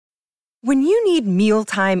When you need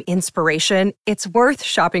mealtime inspiration, it's worth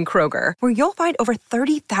shopping Kroger, where you'll find over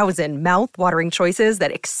 30,000 mouth-watering choices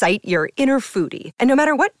that excite your inner foodie. And no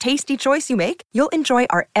matter what tasty choice you make, you'll enjoy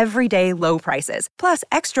our everyday low prices, plus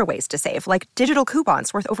extra ways to save, like digital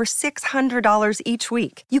coupons worth over $600 each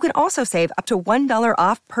week. You can also save up to $1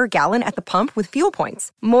 off per gallon at the pump with fuel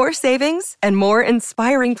points. More savings and more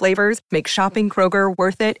inspiring flavors make shopping Kroger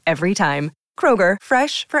worth it every time. Kroger,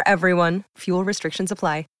 fresh for everyone. Fuel restrictions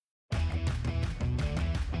apply.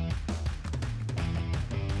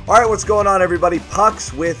 All right, what's going on, everybody?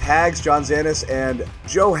 Pucks with Hags, John Zanis, and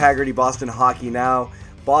Joe Haggerty, Boston Hockey Now.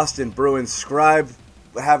 Boston Bruins scribe,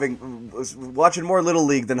 watching more Little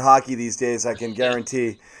League than hockey these days, I can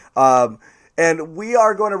guarantee. And we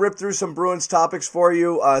are going to rip through some Bruins topics for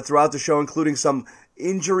you throughout the show, including some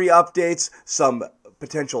injury updates, some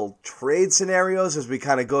potential trade scenarios as we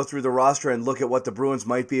kind of go through the roster and look at what the Bruins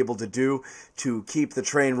might be able to do to keep the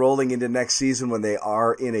train rolling into next season when they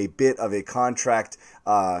are in a bit of a contract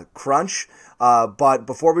crunch. But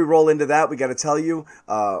before we roll into that, we got to tell you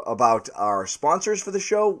about our sponsors for the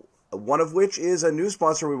show, one of which is a new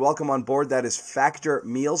sponsor we welcome on board. That is Factor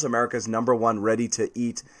Meals, America's #1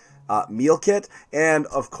 ready-to-eat meal kit. And,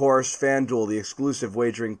 of course, FanDuel, the exclusive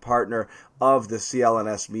wagering partner of the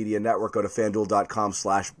CLNS Media Network. Go to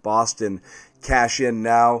FanDuel.com/Boston. Cash in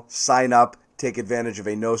now. Sign up. Take advantage of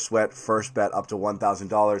a no-sweat first bet up to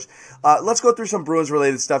 $1,000. Let's go through some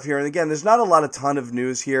Bruins-related stuff here. And again, there's not a ton of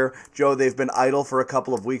news here. Joe, they've been idle for a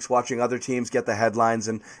couple of weeks watching other teams get the headlines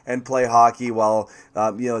and play hockey while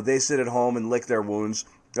they sit at home and lick their wounds.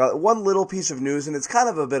 One little piece of news, and it's kind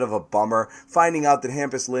of a bit of a bummer, finding out that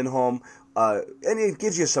Hampus Lindholm, and it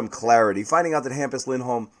gives you some clarity, finding out that Hampus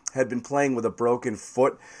Lindholm had been playing with a broken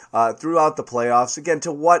foot throughout the playoffs. Again,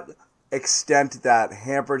 to what extent that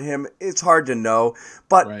hampered him, it's hard to know,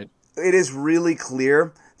 but right. It is really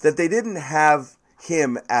clear that they didn't have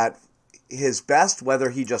him at his best, whether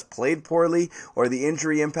he just played poorly or the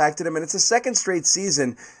injury impacted him. And it's a second straight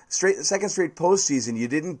postseason, you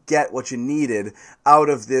didn't get what you needed out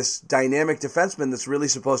of this dynamic defenseman that's really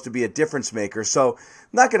supposed to be a difference maker. So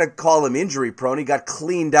I'm not going to call him injury prone. He got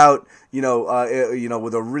cleaned out,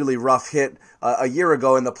 with a really rough hit a year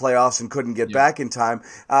ago in the playoffs and couldn't get back in time.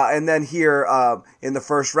 And then here in the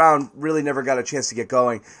first round, really never got a chance to get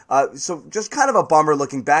going. So just kind of a bummer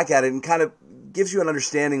looking back at it, and kind of gives you an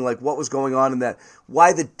understanding like what was going on in that,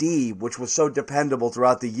 why the D, which was so dependable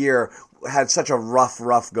throughout the year, had such a rough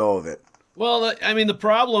go of it. Well, I mean, the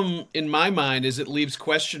problem in my mind is it leaves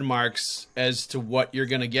question marks as to what you're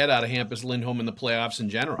going to get out of Hampus Lindholm in the playoffs in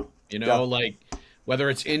general. Like whether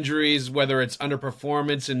it's injuries, whether it's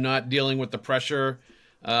underperformance and not dealing with the pressure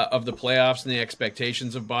of the playoffs and the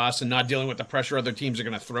expectations of Boston, not dealing with the pressure other teams are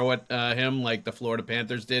going to throw at him like the Florida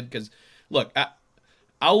Panthers did. Because, look,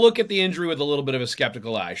 I'll look at the injury with a little bit of a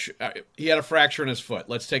skeptical eye. He had a fracture in his foot.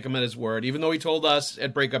 Let's take him at his word. Even though he told us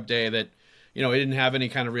at breakup day that, he didn't have any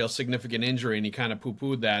kind of real significant injury, and he kind of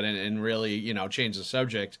poo-pooed that and really, changed the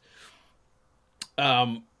subject.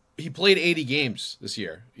 He played 80 games this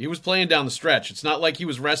year. He was playing down the stretch. It's not like he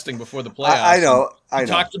was resting before the playoffs. I know. He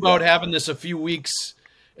talked about having this a few weeks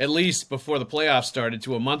at least before the playoffs started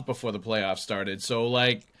to a month before the playoffs started. So,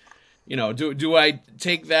 do I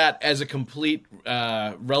take that as a complete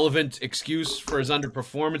relevant excuse for his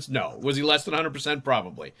underperformance? No. Was he less than 100%?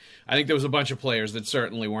 Probably. I think there was a bunch of players that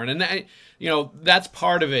certainly weren't. And, that's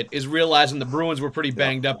part of it, is realizing the Bruins were pretty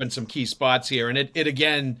banged up in some key spots here. And it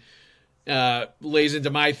again lays into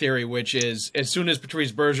my theory, which is as soon as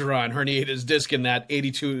Patrice Bergeron herniated his disc in that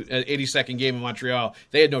 82nd game in Montreal,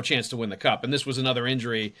 they had no chance to win the Cup. And this was another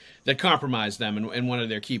injury that compromised them and one of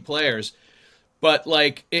their key players. But,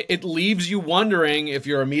 it leaves you wondering, if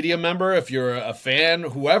you're a media member, if you're a fan,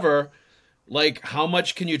 whoever, how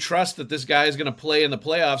much can you trust that this guy is going to play in the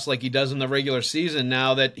playoffs like he does in the regular season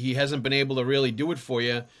now that he hasn't been able to really do it for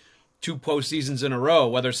you 2 postseasons in a row,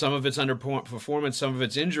 whether some of it's underperformance, some of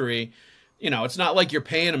it's injury. It's not like you're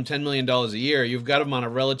paying him $10 million a year. You've got him on a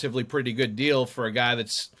relatively pretty good deal for a guy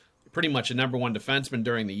that's pretty much a #1 defenseman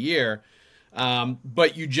during the year.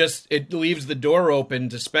 But it leaves the door open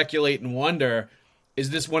to speculate and wonder, is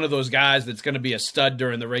this one of those guys that's going to be a stud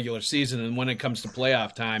during the regular season, and when it comes to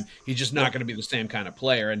playoff time, he's just not going to be the same kind of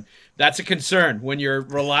player? And that's a concern when you're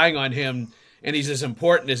relying on him, and he's as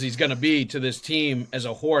important as he's going to be to this team as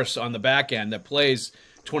a horse on the back end that plays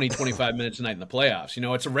 20, 25 minutes a night in the playoffs.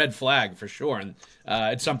 It's a red flag for sure, and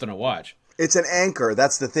it's something to watch. It's an anchor.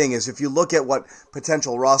 That's the thing, is if you look at what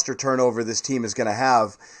potential roster turnover this team is going to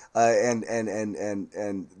have, and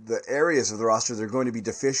the areas of the roster they're going to be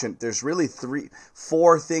deficient, there's really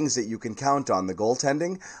four things that you can count on: the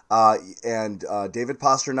goaltending, and David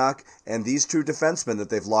Pastrnak, and these two defensemen that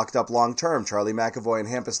they've locked up long term, Charlie McAvoy and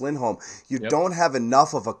Hampus Lindholm. You don't have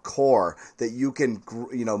enough of a core that you can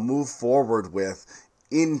move forward with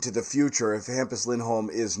into the future if Hampus Lindholm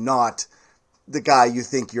is not the guy you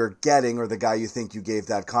think you're getting, or the guy you think you gave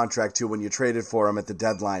that contract to when you traded for him at the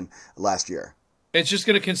deadline last year. It's just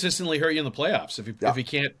going to consistently hurt you in the playoffs if he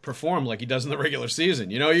can't perform like he does in the regular season.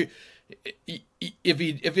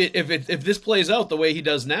 If this plays out the way he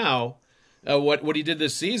does now, what he did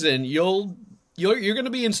this season, you're going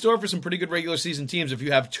to be in store for some pretty good regular season teams if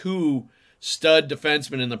you have two stud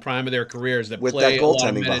defensemen in the prime of their careers that with play that a lot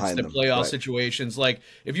of goaltending minutes, behind that them. play all Right. situations. Like,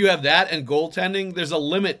 if you have that and goaltending, there's a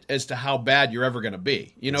limit as to how bad you're ever going to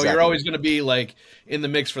be. Exactly. You're always going to be like in the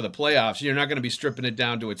mix for the playoffs. You're not going to be stripping it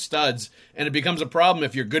down to its studs, and it becomes a problem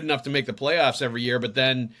if you're good enough to make the playoffs every year, but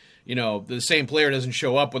then the same player doesn't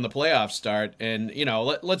show up when the playoffs start. And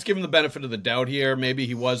let's give him the benefit of the doubt here. Maybe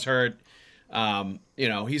he was hurt.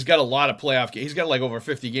 He's got a lot of playoff games. He's got like over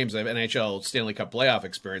 50 games of NHL Stanley Cup playoff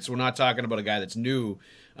experience. So we're not talking about a guy that's new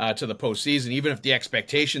to the postseason, even if the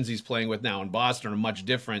expectations he's playing with now in Boston are much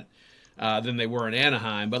different than they were in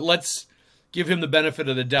Anaheim. But let's give him the benefit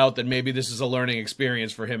of the doubt that maybe this is a learning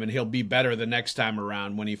experience for him and he'll be better the next time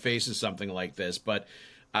around when he faces something like this. But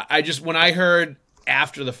when I heard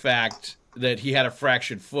after the fact that he had a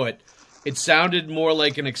fractured foot, it sounded more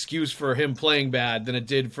like an excuse for him playing bad than it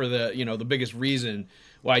did for the biggest reason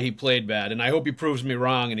why he played bad. And I hope he proves me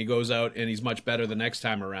wrong and he goes out and he's much better the next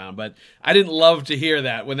time around. But I didn't love to hear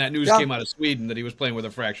that when that news came out of Sweden that he was playing with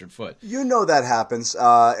a fractured foot. That happens.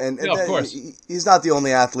 And of course. He's not the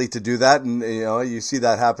only athlete to do that. And, you see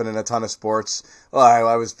that happen in a ton of sports. Oh,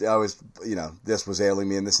 I was, this was ailing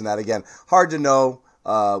me and this and that again. Hard to know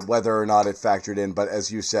whether or not it factored in. But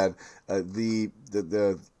as you said, the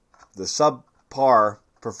subpar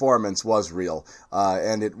performance was real,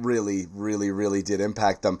 and it really, really, really did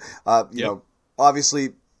impact them. Obviously,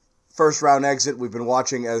 first round exit, we've been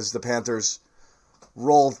watching as the Panthers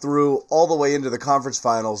rolled through all the way into the conference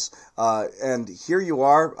finals, and here you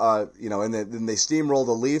are, and then they steamroll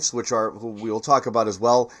the Leafs, who we'll talk about as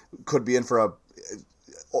well, could be in for a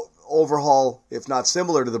overhaul, if not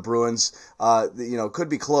similar to the Bruins. Could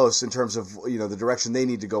be close in terms of the direction they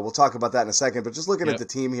need to go. We'll talk about that in a second. But just looking at the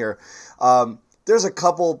team here, there's a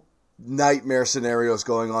couple nightmare scenarios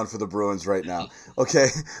going on for the Bruins right now. Okay,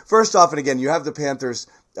 first off, and again, you have the Panthers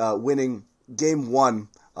winning Game 1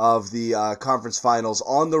 of the conference finals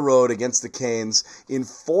on the road against the Canes in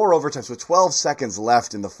 4 overtimes with 12 seconds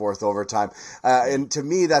left in the 4th overtime. And to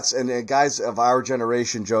me, and guys of our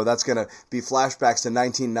generation, Joe, that's going to be flashbacks to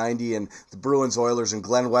 1990 and the Bruins Oilers and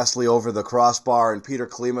Glenn Wesley over the crossbar and Peter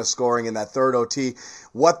Klima scoring in that 3rd OT.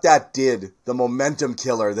 What that did, the momentum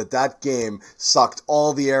killer, that game sucked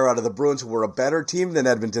all the air out of the Bruins, who were a better team than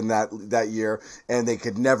Edmonton that year, and they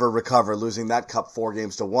could never recover, losing that cup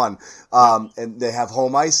 4-1. And they have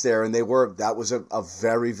home ice there, and that was a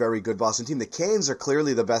very, very good Boston team. The Canes are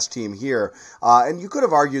clearly the best team here, and you could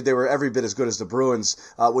have argued they were every bit as good as the Bruins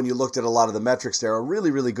when you looked at a lot of the metrics. They're a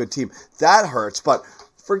really, really good team. That hurts, but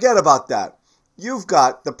forget about that. You've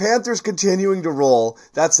got the Panthers continuing to roll.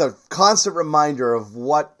 That's a constant reminder of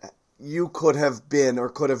what you could have been or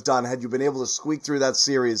could have done had you been able to squeak through that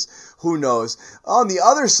series. Who knows? On the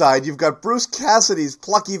other side, you've got Bruce Cassidy's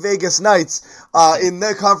plucky Vegas Knights in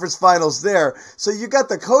the conference finals there. So you got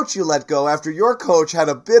the coach you let go after your coach had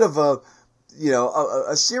a bit of a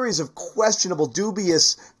series of questionable,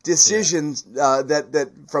 dubious decisions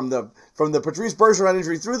that from the Patrice Bergeron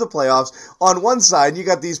injury through the playoffs. On one side, you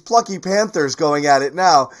got these plucky Panthers going at it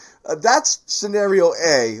now. That's scenario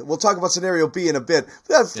A. We'll talk about scenario B in a bit.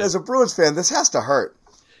 As a Bruins fan, this has to hurt.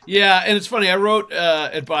 Yeah, and it's funny. I wrote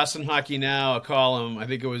at Boston Hockey Now a column, I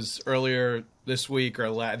think it was earlier this week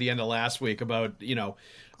or the end of last week, about,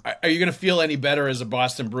 are you going to feel any better as a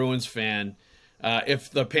Boston Bruins fan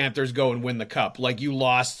if the Panthers go and win the cup? Like, you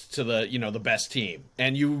lost to the best team,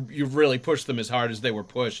 and you've really pushed them as hard as they were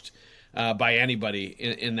pushed by anybody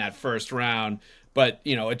in that first round. But,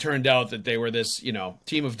 it turned out that they were this,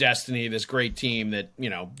 team of destiny, this great team that,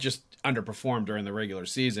 just underperformed during the regular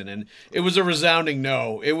season. And it was a resounding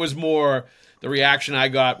no. It was more, the reaction I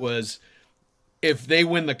got was, if they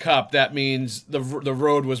win the cup, that means the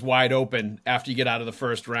road was wide open after you get out of the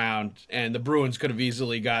first round, and the Bruins could have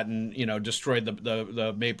easily gotten, destroyed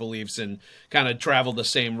the Maple Leafs and kind of traveled the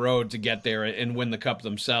same road to get there and win the cup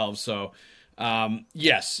themselves. So,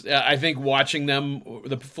 Yes, I think watching them,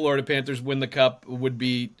 the Florida Panthers win the Cup would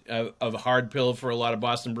be a hard pill for a lot of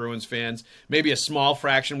Boston Bruins fans. Maybe a small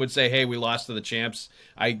fraction would say, hey, we lost to the champs.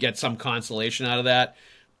 I get some consolation out of that.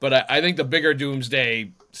 But I think the bigger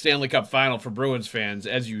doomsday Stanley Cup final for Bruins fans,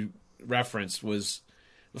 as you referenced, was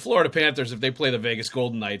the Florida Panthers if they play the Vegas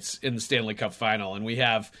Golden Knights in the Stanley Cup final. And we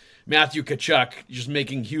have Matthew Tkachuk just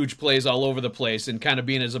making huge plays all over the place and kind of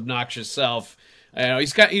being his obnoxious self.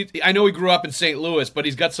 I know he grew up in St. Louis, but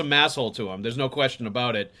he's got some masshole to him. There's no question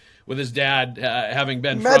about it. With his dad having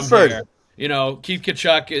been Medford. from here, Keith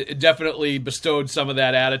Tkachuk definitely bestowed some of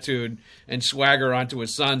that attitude and swagger onto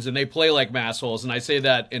his sons, and they play like massholes. And I say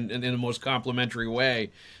that in the most complimentary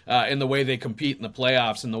way, in the way they compete in the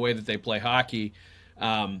playoffs and the way that they play hockey.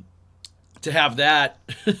 To have that,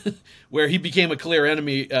 where he became a clear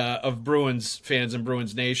enemy of Bruins fans and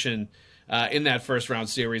Bruins Nation. In that first round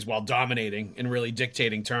series while dominating and really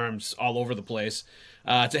dictating terms all over the place.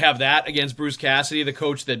 To have that against Bruce Cassidy, the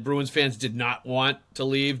coach that Bruins fans did not want to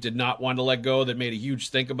leave, did not want to let go, that made a huge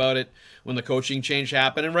stink about it when the coaching change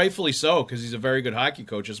happened, and rightfully so, because he's a very good hockey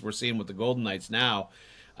coach, as we're seeing with the Golden Knights now.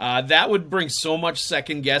 That would bring so much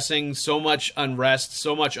second-guessing, so much unrest,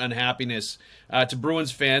 so much unhappiness to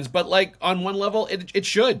Bruins fans. But, on one level, it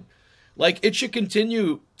should. It should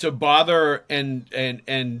continue to bother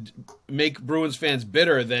and make Bruins fans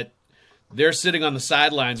bitter that they're sitting on the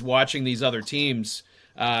sidelines watching these other teams,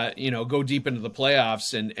 go deep into the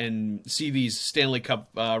playoffs and see these Stanley Cup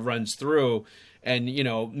runs through, and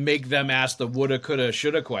make them ask the woulda, coulda,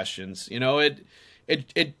 shoulda questions.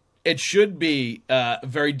 It should be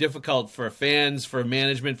very difficult for fans, for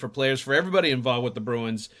management, for players, for everybody involved with the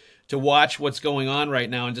Bruins to watch what's going on right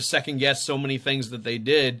now and to second guess so many things that they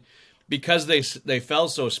did. Because they fell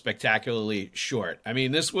so spectacularly short. I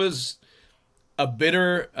mean, this was a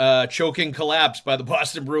bitter, choking collapse by the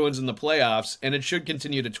Boston Bruins in the playoffs, and it should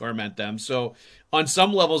continue to torment them. So on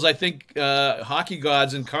some levels, I think hockey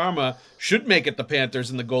gods and karma should make it the Panthers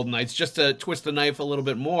and the Golden Knights, just to twist the knife a little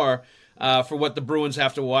bit more for what the Bruins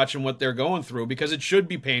have to watch and what they're going through, because it should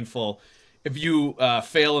be painful if you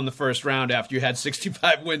fail in the first round after you had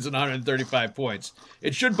 65 wins and 135 points.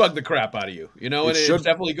 It should bug the crap out of you, and it's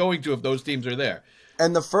definitely going to if those teams are there.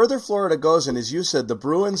 And the further Florida goes, and as you said, the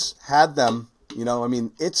Bruins had them,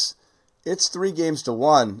 it's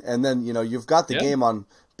 3-1, and then, you've got the game on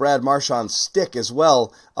Brad Marchand's stick as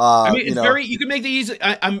well. It's you can make the easy.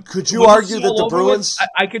 Could you argue that the Bruins?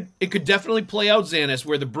 It could definitely play out, Zanis,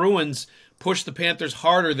 where the Bruins push the Panthers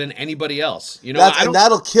harder than anybody else. And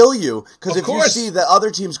that'll kill you, because if course. you see the other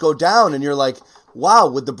teams go down and you're like, wow,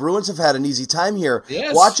 would the Bruins have had an easy time here?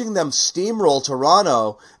 Yes. Watching them steamroll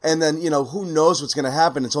Toronto, and then, who knows what's going to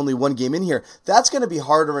happen? It's only one game in here. That's going to be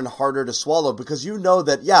harder and harder to swallow, because you know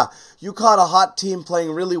that, you caught a hot team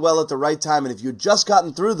playing really well at the right time, and if you'd just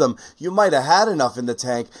gotten through them, you might have had enough in the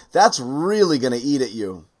tank. That's really going to eat at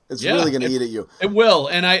you. It's really going to eat at you. It will,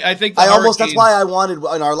 and I think that's why I wanted,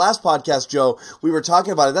 in our last podcast, Joe, we were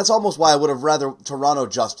talking about it. That's almost why I would have rather Toronto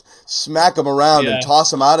just smack them around and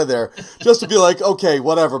toss them out of there, just to be like, okay,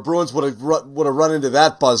 whatever. Bruins would have run into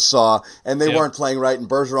that buzzsaw, and they weren't playing right, and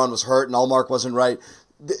Bergeron was hurt, and Allmark wasn't right.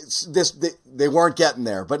 They weren't getting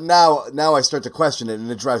there. But now I start to question it,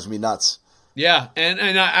 and it drives me nuts. Yeah,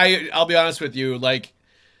 and I'll be honest with you,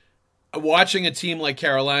 watching a team like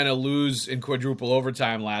Carolina lose in quadruple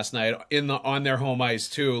overtime last night on their home ice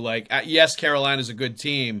too. Yes, Carolina's a good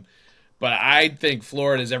team, but I think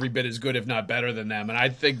Florida is every bit as good, if not better than them. And I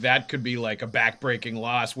think that could be a back-breaking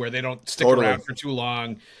loss where they don't stick around for too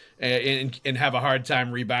long and have a hard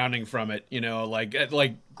time rebounding from it.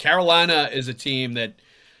 Carolina is a team that,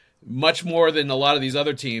 much more than a lot of these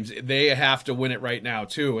other teams, they have to win it right now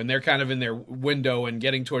too. And they're kind of in their window and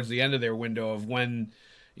getting towards the end of their window of when,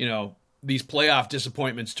 these playoff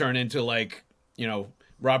disappointments turn into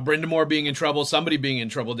Rob Brindamore being in trouble, somebody being in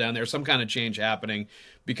trouble down there, some kind of change happening,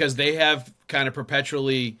 because they have kind of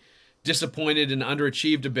perpetually disappointed and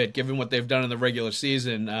underachieved a bit given what they've done in the regular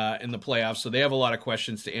season in the playoffs. So they have a lot of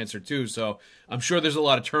questions to answer too. So I'm sure there's a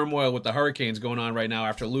lot of turmoil with the Hurricanes going on right now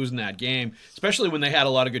after losing that game, especially when they had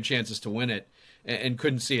a lot of good chances to win it and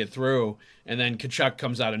couldn't see it through. And then Tkachuk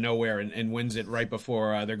comes out of nowhere and wins it right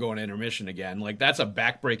before they're going to intermission again. That's a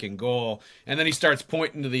backbreaking goal. And then he starts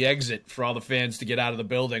pointing to the exit for all the fans to get out of the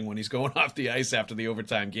building when he's going off the ice after the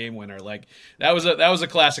overtime game winner. That was a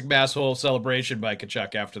classic masshole celebration by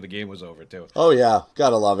Tkachuk after the game was over too. Oh yeah,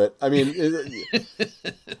 gotta love it. I mean,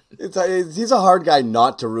 he's a hard guy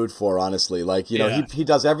not to root for, honestly. He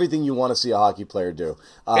does everything you want to see a hockey player do.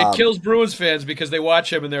 It kills Bruins fans because they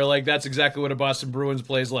watch him and they're like, that's exactly what a Boston Bruins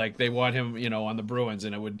plays like. They want him, on the Bruins,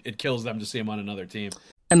 and it kills them to see him on another team.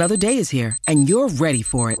 Another day is here, and you're ready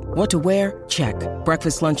for it. What to wear? Check.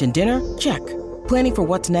 Breakfast, lunch, and dinner? Check. Planning for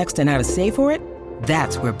what's next and how to save for it?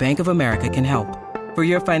 That's where Bank of America can help. For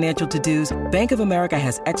your financial to-dos, Bank of America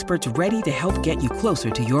has experts ready to help get you closer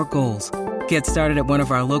to your goals. Get started at one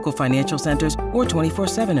of our local financial centers or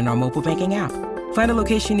 24/7 in our mobile banking app. Find a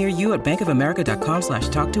location near you at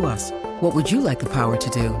bankofamerica.com/talktous. What would you like the power to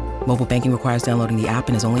do? Mobile banking requires downloading the app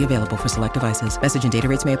and is only available for select devices. Message and data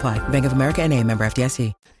rates may apply. Bank of America N.A., member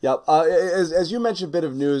FDIC. Yeah, as you mentioned, a bit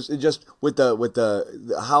of news just with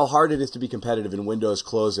the how hard it is to be competitive in windows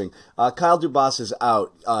closing. Kyle Dubas is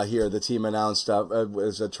out here. The team announced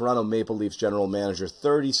as a Toronto Maple Leafs general manager,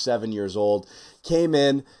 37 years old. Came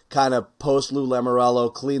in kind of post Lou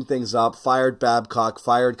Lamoriello, cleaned things up, fired Babcock,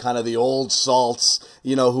 fired kind of the old salts,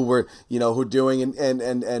 who were, who doing and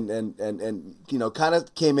kind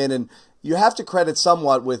of came in, and you have to credit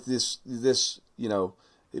somewhat with this,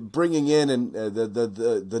 bringing in and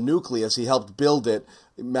the nucleus. He helped build it.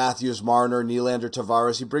 Matthews, Marner, Nylander,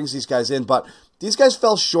 Tavares. He brings these guys in, but these guys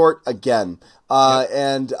fell short again.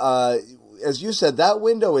 And as you said, that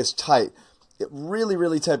window is tight. Really,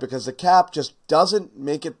 really tight because the cap just doesn't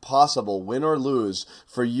make it possible, win or lose,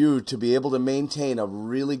 for you to be able to maintain a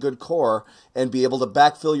really good core and be able to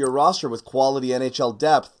backfill your roster with quality NHL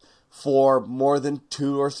depth for more than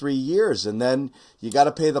 2 or 3 years. And then you got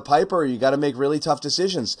to pay the piper, or you got to make really tough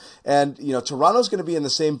decisions. And, Toronto's going to be in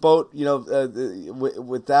the same boat,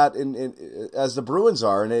 with that as the Bruins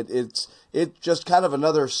are. And it's just kind of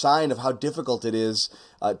another sign of how difficult it is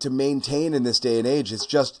to maintain in this day and age. You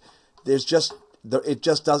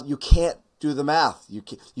can't do the math.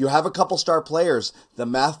 You have a couple star players. The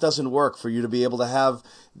math doesn't work for you to be able to have,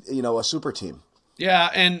 a super team. Yeah,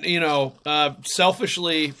 and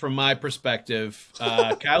selfishly, from my perspective,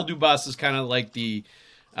 Kyle Dubas is kind of like the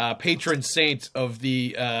patron saint of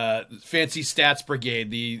the fancy stats brigade,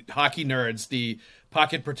 the hockey nerds, the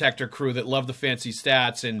pocket protector crew that love the fancy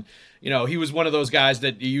stats. And he was one of those guys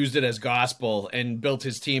that used it as gospel and built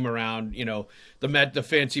his team around the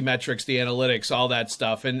fancy metrics, the analytics, all that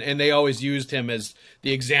stuff. And they always used him as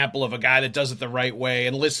the example of a guy that does it the right way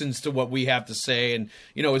and listens to what we have to say, and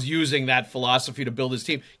is using that philosophy to build his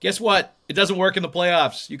team. Guess what? It doesn't work in the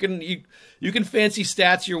playoffs. You can fancy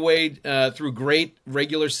stats your way through great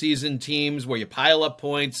regular season teams where you pile up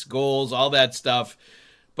points, goals, all that stuff.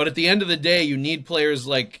 But at the end of the day, you need players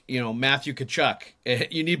like, Matthew Tkachuk.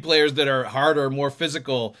 You need players that are harder, more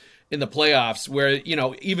physical in the playoffs, where,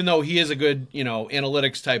 even though he is a good,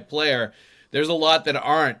 analytics type player, there's a lot that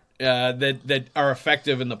aren't, that are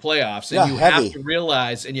effective in the playoffs. And have to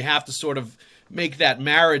realize, and you have to sort of make that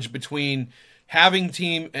marriage between having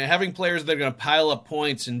players that are going to pile up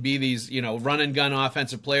points and be these, run and gun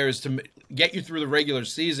offensive players to get you through the regular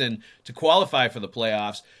season to qualify for the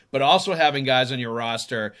playoffs, but also having guys on your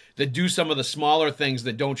roster that do some of the smaller things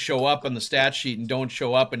that don't show up on the stat sheet and don't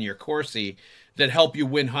show up in your Corsi that help you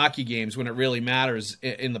win hockey games when it really matters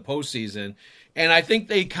in the postseason. And I think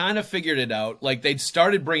they kind of figured it out. Like, they'd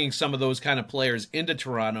started bringing some of those kind of players into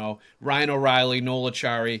Toronto, Ryan O'Reilly, Noel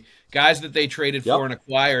Acciari, guys that they traded for and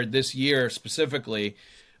acquired this year specifically.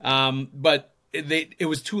 But it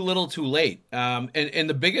was too little too late. And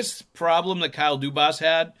the biggest problem that Kyle Dubas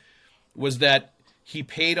had was that he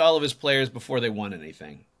paid all of his players before they won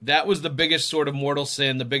anything. That was the biggest sort of mortal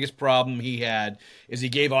sin. The biggest problem he had is he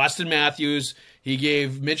gave Austin Matthews, he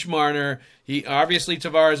gave Mitch Marner, obviously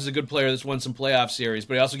Tavares is a good player that's won some playoff series,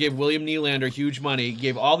 but he also gave William Nylander huge money. He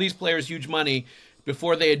gave all these players huge money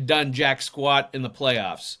before they had done jack squat in the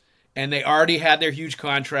playoffs. And they already had their huge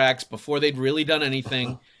contracts before they'd really done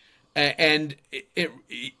anything. And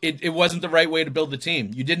it wasn't the right way to build the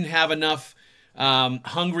team. You didn't have enough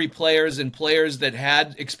hungry players and players that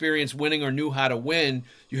had experience winning or knew how to win.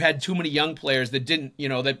 You had too many young players that didn't,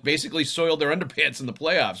 that basically soiled their underpants in the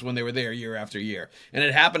playoffs when they were there year after year. And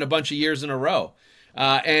it happened a bunch of years in a row.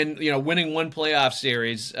 And winning one playoff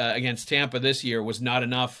series against Tampa this year was not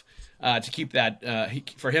enough to keep that,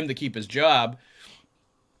 for him to keep his job.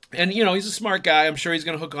 And, he's a smart guy. I'm sure he's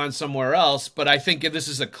going to hook on somewhere else. But I think this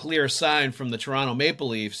is a clear sign from the Toronto Maple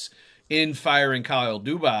Leafs in firing Kyle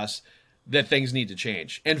Dubas that things need to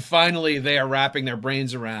change. And finally, they are wrapping their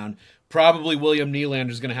brains around probably William Nylander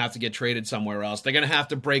is going to have to get traded somewhere else. They're going to have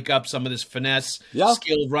to break up some of this finesse,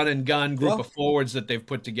 skilled run and gun group of forwards that they've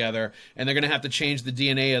put together, and they're going to have to change the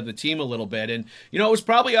DNA of the team a little bit. And, it was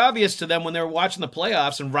probably obvious to them when they were watching the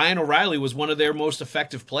playoffs, and Ryan O'Reilly was one of their most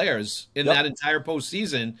effective players in that entire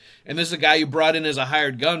postseason. And this is a guy you brought in as a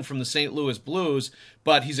hired gun from the St. Louis Blues,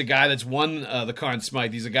 but he's a guy that's won the Conn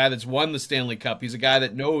Smythe. He's a guy that's won the Stanley Cup. He's a guy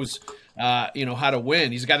that knows how to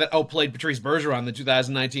win. He's a guy that outplayed Patrice Bergeron in the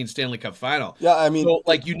 2019 Stanley Cup Final. Yeah, I mean, so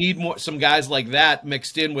like you need some guys like that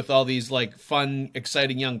mixed in with all these like fun,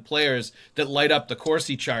 exciting young players that light up the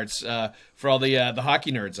Corsi charts for all the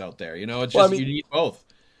hockey nerds out there. It's just you need both.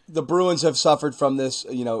 The Bruins have suffered from this,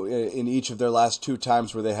 in each of their last two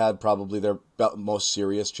times where they had probably their most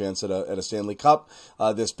serious chance at a Stanley Cup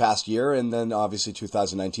this past year, and then obviously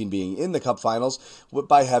 2019 being in the Cup Finals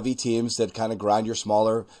by heavy teams that kind of grind your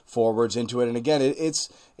smaller forwards into it. And again, it's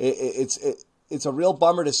a real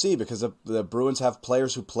bummer to see because the Bruins have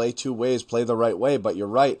players who play two ways, play the right way. But you're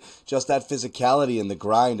right, just that physicality and the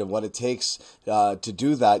grind and what it takes to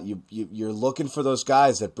do that. You're looking for those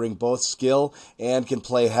guys that bring both skill and can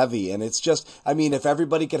play heavy. And it's just, if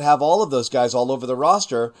everybody could have all of those guys all over the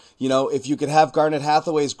roster, if you could have Garnet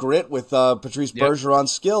Hathaway's grit with Patrice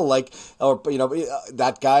Bergeron's skill,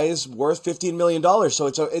 that guy is worth $15 million. So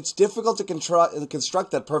it's difficult to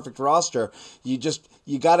construct that perfect roster. You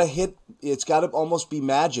got to hit. It's got to almost be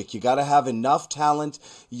magic. You got to have enough talent,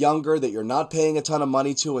 younger, that you're not paying a ton of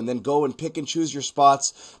money to, and then go and pick and choose your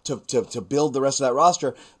spots to build the rest of that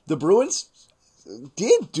roster. The Bruins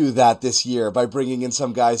did do that this year by bringing in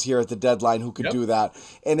some guys here at the deadline who could do that.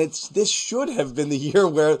 And this should have been the year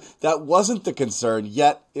where that wasn't the concern,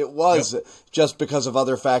 yet it was just because of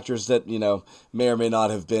other factors that, may or may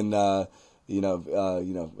not have been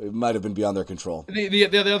it might have been beyond their control. The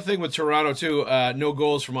other thing with Toronto too, no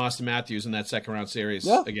goals from Austin Matthews in that second round series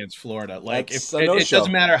against Florida. Like it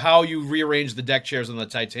doesn't matter how you rearrange the deck chairs on the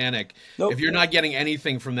Titanic. Nope. If you're not getting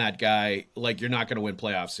anything from that guy, you're not going to win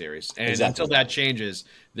playoff series. And until that changes,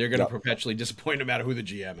 they're going to perpetually disappoint no matter who the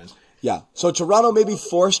GM is. Yeah, so Toronto may be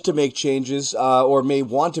forced to make changes or may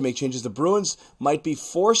want to make changes. The Bruins might be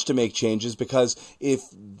forced to make changes because if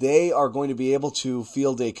they are going to be able to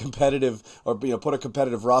field a competitive or put a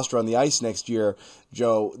competitive roster on the ice next year,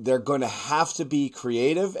 Joe, they're going to have to be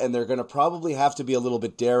creative and they're going to probably have to be a little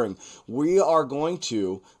bit daring. We are going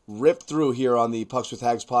to rip through here on the Pucks with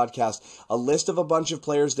Hags podcast a list of a bunch of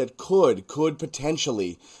players that could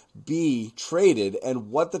potentially be traded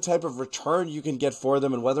and what the type of return you can get for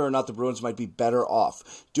them and whether or not the Bruins might be better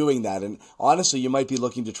off doing that. And honestly, you might be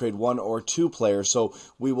looking to trade one or two players. So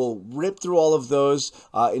we will rip through all of those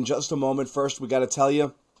in just a moment. First, we got to tell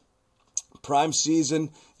you, prime season,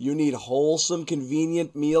 you need wholesome,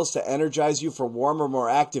 convenient meals to energize you for warmer, more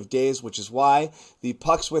active days, which is why the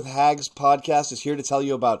Pucks with Hags podcast is here to tell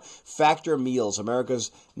you about Factor Meals,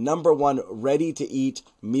 America's #1 ready-to-eat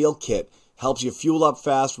meal kit. Helps you fuel up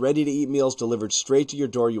fast, ready-to-eat meals delivered straight to your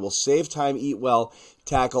door. You will save time, eat well,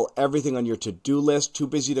 tackle everything on your to-do list. Too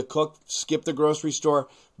busy to cook? Skip the grocery store.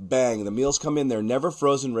 Bang. The meals come in. They're never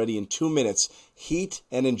frozen, ready in 2 minutes. Heat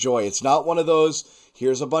and enjoy. It's not one of those,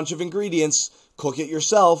 here's a bunch of ingredients, cook it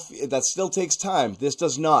yourself. That still takes time. This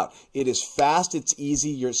does not. It is fast. It's easy.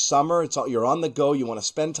 You're summer. You're on the go. You want to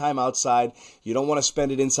spend time outside. You don't want to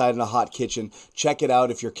spend it inside in a hot kitchen. Check it out.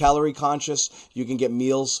 If you're calorie conscious, you can get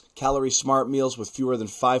meals, calorie smart meals with fewer than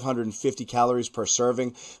 550 calories per serving.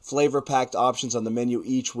 Flavor packed options on the menu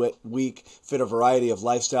each week. Fit a variety of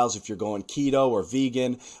lifestyles if you're going keto or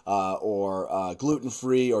vegan or gluten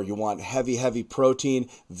free, or you want heavy protein,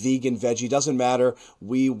 vegan, veggie. Doesn't matter.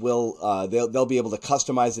 We will. They'll be able to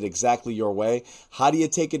customize it exactly your way. How do you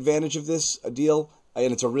take advantage of this deal?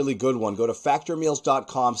 And it's a really good one. Go to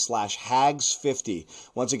factormeals.com/hags50.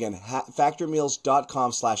 Once again,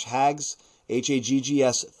 factormeals.com/hags,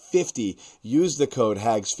 HAGGS 50. Use the code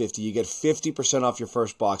HAGS50. You get 50% off your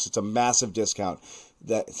first box. It's a massive discount.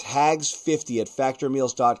 That's HAGS50 at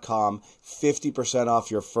factormeals.com. 50% off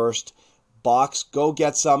your first box. Go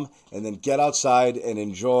get some and then get outside and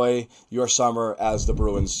enjoy your summer as the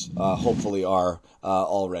Bruins hopefully are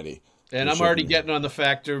already. And I'm already getting on the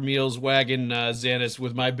Factor Meals wagon, Xanis,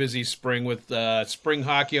 with my busy spring with spring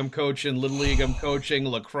hockey I'm coaching, Little League I'm coaching,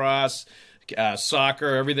 lacrosse,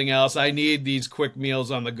 soccer, everything else. I need these quick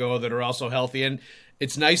meals on the go that are also healthy. And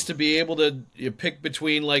it's nice to be able to pick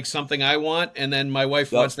between something I want and then my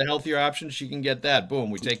wife wants the healthier option. She can get that. Boom.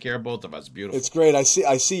 We take care of both of us. Beautiful. It's great. I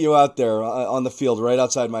see you out there on the field right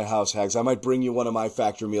outside my house, Hags. I might bring you one of my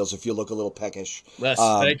Factor meals if you look a little peckish. Yes,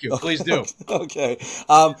 thank you. Please do. Okay.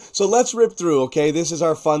 So let's rip through, okay? This is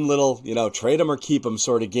our fun little, trade them or keep them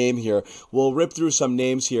sort of game here. We'll rip through some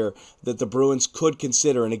names here that the Bruins could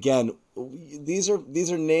consider. And again, these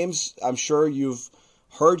are names I'm sure you've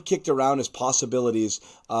heard kicked around as possibilities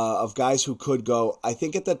of guys who could go. I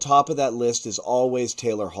think at the top of that list is always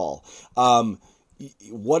Taylor Hall.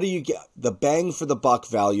 What do you get? The bang for the buck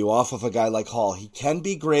value off of a guy like Hall. He can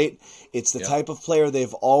be great. It's the type of player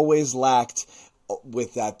they've always lacked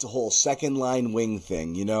with that whole second line wing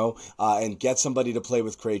thing, and get somebody to play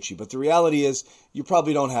with Krejci. But the reality is you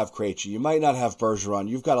probably don't have Krejci. You might not have Bergeron.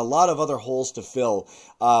 You've got a lot of other holes to fill.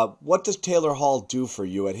 What does Taylor Hall do for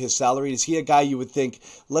you at his salary? Is he a guy you would think,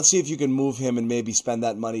 let's see if you can move him and maybe spend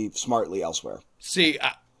that money smartly elsewhere? See,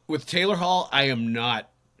 with Taylor Hall, I am not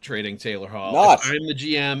trading Taylor Hall. Not. I'm the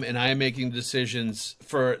GM and I am making decisions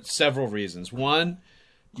for several reasons. One,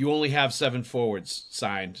 you only have 7 forwards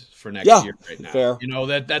signed for next year right now.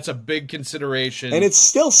 Fair. That's a big consideration. And it's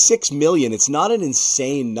still $6 million. It's not an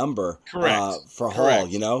insane number for Hall,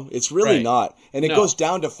 It's really not. And it goes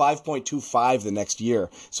down to 5.25 the next year.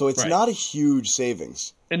 So it's not a huge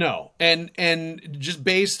savings. No. And just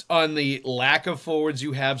based on the lack of forwards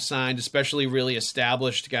you have signed, especially really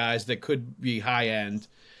established guys that could be high end,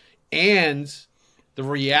 and the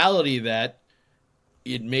reality that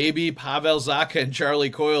it may be Pavel Zacha and Charlie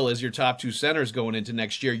Coyle as your top 2 centers going into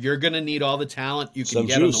next year. You're going to need all the talent you can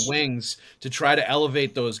get on the wings to try to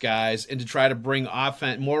elevate those guys and to try to bring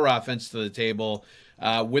more offense to the table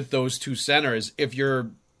with those 2 centers. If you're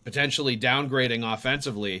potentially downgrading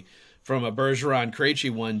offensively from a Bergeron Krejci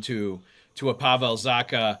 1-2 to a Pavel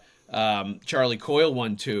Zacha Charlie Coyle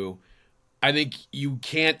 1-2, I think you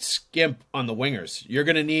can't skimp on the wingers. You're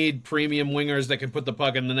going to need premium wingers that can put the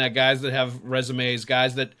puck in the net, guys that have resumes,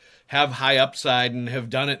 guys that have high upside and have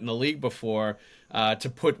done it in the league before to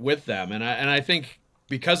put with them. And I think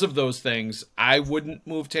because of those things, I wouldn't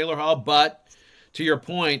move Taylor Hall. But to your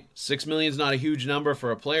point, $6 million is not a huge number for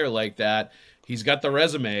a player like that. He's got the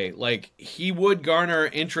resume. Like, he would garner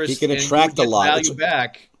interest. He can attract a lot. Value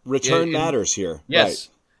back. Return matters here. Yes.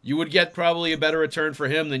 Right. You would get probably a better return for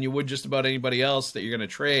him than you would just about anybody else that you're going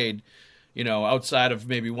to trade, outside of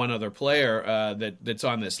maybe one other player that's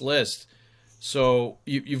on this list. So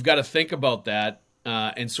you've got to think about that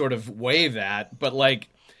and sort of weigh that. But,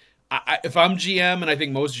 if I'm GM, and I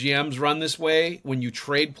think most GMs run this way, when you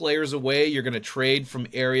trade players away, you're going to trade from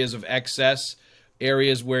areas of excess,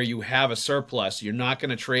 areas where you have a surplus. You're not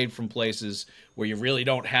going to trade from places where you really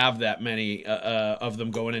don't have that many of them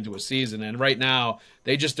going into a season. And right now,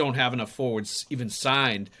 they just don't have enough forwards even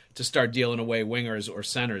signed to start dealing away wingers or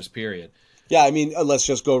centers, period. Yeah, let's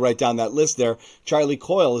just go right down that list there. Charlie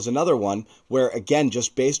Coyle is another one where, again,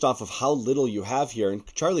 just based off of how little you have here, and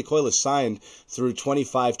Charlie Coyle is signed through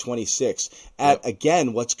 25-26 at,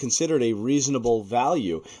 again, what's considered a reasonable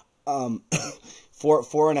value. For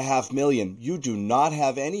 $4.5 million, you do not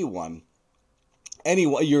have anyone.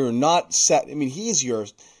 You're not set. He's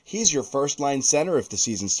your first line center if the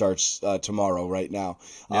season starts tomorrow. Right now,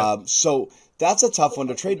 so that's a tough one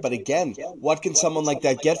to trade. But again, what can someone like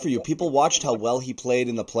that get for you? People watched how well he played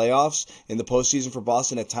in the playoffs, in the postseason for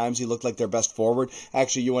Boston. At times, he looked like their best forward.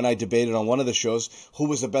 Actually, you and I debated on one of the shows who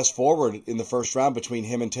was the best forward in the first round between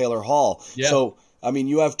him and Taylor Hall. Yeah. So,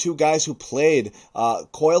 you have 2 guys who played,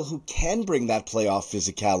 Coyle, who can bring that playoff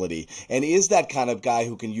physicality and is that kind of guy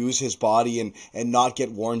who can use his body and not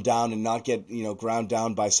get worn down and not get, ground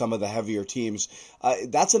down by some of the heavier teams.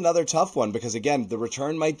 That's another tough one because, again, the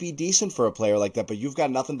return might be decent for a player like that, but you've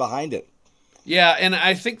got nothing behind it. Yeah, and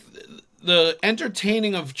I think the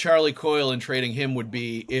entertaining of Charlie Coyle and trading him would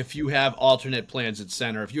be if you have alternate plans at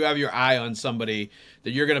center. If you have your eye on somebody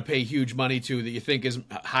that you're going to pay huge money to that you think is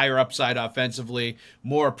higher upside offensively,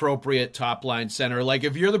 more appropriate top-line center. Like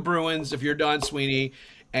if you're the Bruins, if you're Don Sweeney,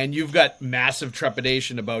 and you've got massive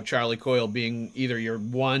trepidation about Charlie Coyle being either your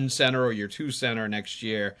 1 center or your 2 center next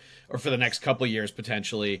year, or for the next couple of years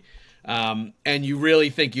potentially, and you really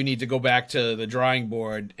think you need to go back to the drawing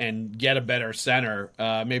board and get a better center,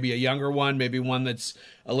 maybe a younger one, maybe one that's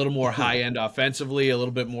a little more high-end offensively, a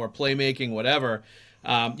little bit more playmaking, whatever.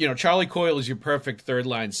 Charlie Coyle is your perfect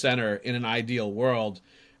third-line center in an ideal world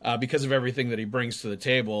because of everything that he brings to the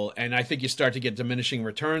table. And I think you start to get diminishing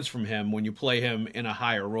returns from him when you play him in a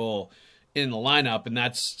higher role in the lineup, and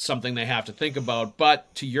that's something they have to think about.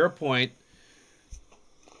 But to your point,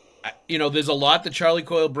 there's a lot that Charlie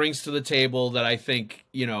Coyle brings to the table that I think,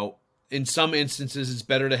 in some instances it's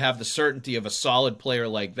better to have the certainty of a solid player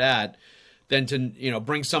like that than to,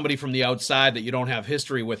 bring somebody from the outside that you don't have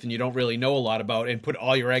history with and you don't really know a lot about and put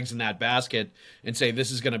all your eggs in that basket and say,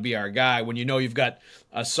 this is going to be our guy. When you've got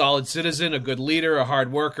a solid citizen, a good leader, a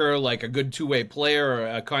hard worker, like a good two-way player, or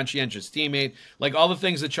a conscientious teammate, like all the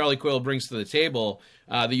things that Charlie Coyle brings to the table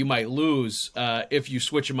that you might lose if you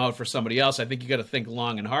switch him out for somebody else. I think you got to think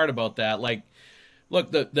long and hard about that. Like,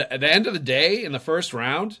 look, at the end of the day, in the first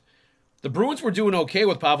round, the Bruins were doing okay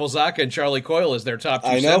with Pavel Zacha and Charlie Coyle as their top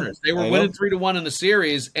 2 centers. They were winning 3-1 in the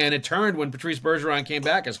series, and it turned when Patrice Bergeron came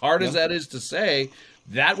back. As hard as that is to say,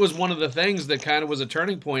 that was one of the things that kind of was a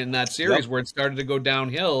turning point in that series where it started to go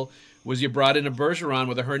downhill was you brought in a Bergeron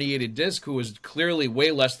with a herniated disc who was clearly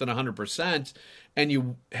way less than 100%, and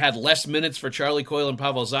you had less minutes for Charlie Coyle and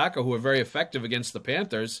Pavel Zacha, who were very effective against the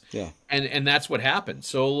Panthers. Yeah. And that's what happened.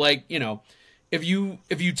 So, like, you know, if you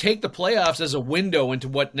take the playoffs as a window into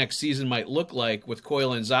what next season might look like with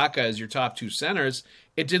Coyle and Zacha as your top two centers,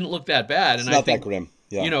 it didn't look that bad. It's and not I think, that grim.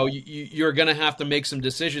 Yeah. you know, you're going to have to make some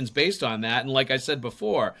decisions based on that. And like I said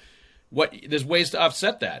before, there's ways to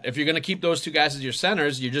offset that. If you're going to keep those two guys as your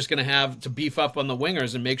centers, you're just going to have to beef up on the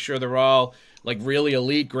wingers and make sure they're all like really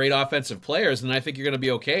elite, great offensive players. And I think you're going to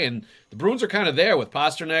be okay. And the Bruins are kind of there with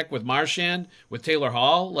Pasternak, with Marchand, with Taylor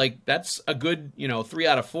Hall. Like, that's a good, 3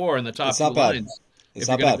 out of 4 in the top two lines. If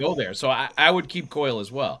you're going to go there. So I would keep Coyle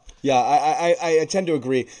as well. Yeah, I tend to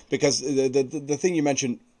agree, because the thing you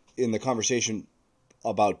mentioned in the conversation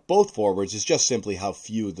about both forwards is just simply how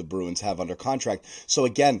few the Bruins have under contract. So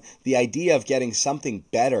again, the idea of getting something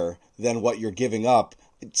better than what you're giving up,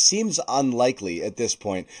 it seems unlikely at this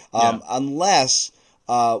point, unless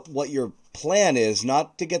what your plan is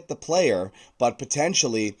not to get the player, but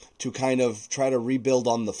potentially to kind of try to rebuild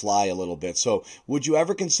on the fly a little bit. So would you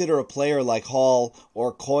ever consider a player like Hall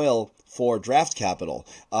or Coyle for draft capital?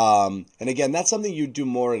 And again, that's something you do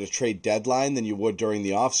more at a trade deadline than you would during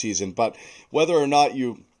the offseason. But whether or not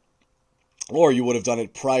you would have done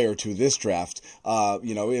it prior to this draft,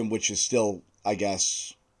 in which is still, I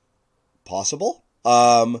guess, possible.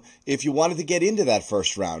 If you wanted to get into that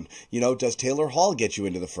first round, does Taylor Hall get you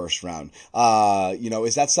into the first round?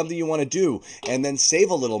 Is that something you want to do? And then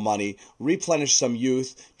save a little money, replenish some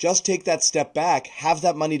youth, just take that step back, have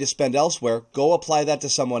that money to spend elsewhere, go apply that to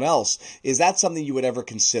someone else. Is that something you would ever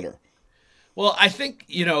consider? Well, I think,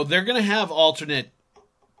 they're going to have alternate,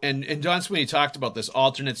 and Don Sweeney talked about this,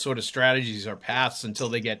 alternate sort of strategies or paths until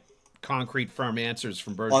they get concrete, firm answers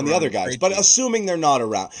from Bergeron on the other guys. But assuming they're not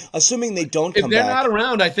around, assuming they don't come back. If they're not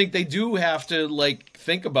around, I think they do have to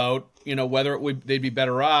think about, whether they'd be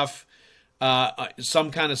better off some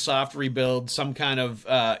kind of soft rebuild, some kind of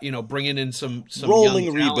bringing in some rolling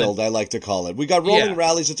young rebuild, I like to call it. We got rolling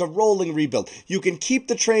rallies. It's a rolling rebuild. You can keep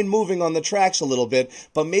the train moving on the tracks a little bit,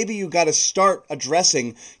 but maybe you got to start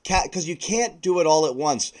addressing because you can't do it all at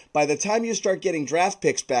once. By the time you start getting draft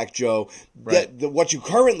picks back, Joe, what you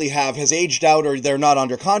currently have has aged out, or they're not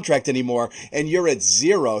under contract anymore, and you're at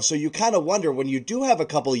zero. So you kind of wonder, when you do have a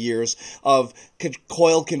couple years of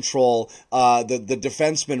Coyle control, the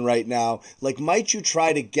defenseman right now, might you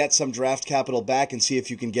try to get some draft capital back and see if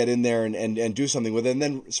you can get in there and do something with it, and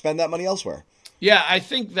then spend that money elsewhere? Yeah, I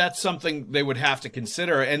think that's something they would have to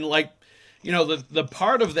consider. And the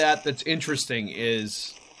part of that that's interesting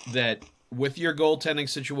is that with your goaltending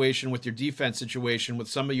situation, with your defense situation, with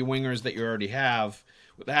some of your wingers that you already have,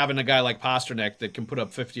 with having a guy like Pasternak that can put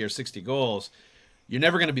up 50 or 60 goals, you're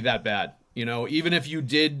never going to be that bad. Even if you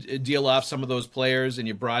did deal off some of those players and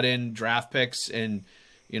you brought in draft picks and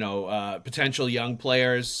potential young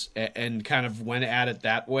players and kind of went at it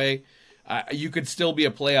that way, you could still be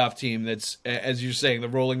a playoff team that's, as you're saying, the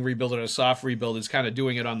rolling rebuild or a soft rebuild is kind of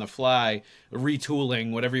doing it on the fly,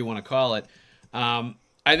 retooling, whatever you want to call it.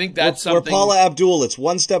 I think that's something. We're Paula Abdul. It's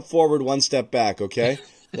one step forward, one step back, okay?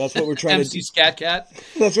 That's what we're trying to do. MC Scat Cat.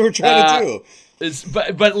 That's what we're trying to do.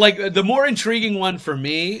 But the more intriguing one for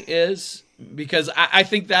me is because I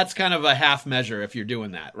think that's kind of a half measure if you're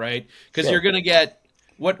doing that, right? Because you're going to get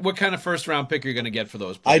what kind of first round pick are you going to get for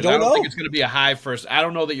those players? I don't know. Think it's going to be a high first. I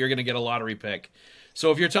don't know that you're going to get a lottery pick.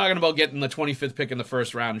 So if you're talking about getting the 25th pick in the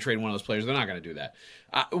first round and trading one of those players, they're not going to do that.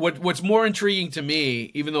 What's more intriguing to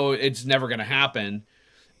me, even though it's never going to happen,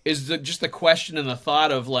 is just the question and the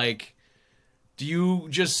thought of do you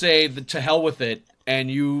just say to hell with it and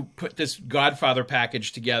you put this Godfather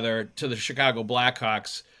package together to the Chicago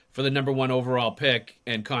Blackhawks for the number 1 overall pick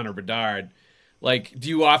and Connor Bedard? Do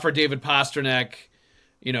you offer David Pasternak,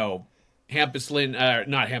 David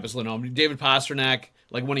Pasternak,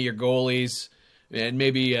 one of your goalies, and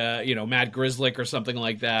maybe Matt Grzelcyk or something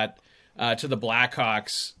like that to the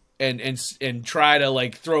Blackhawks, and try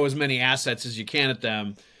to throw as many assets as you can at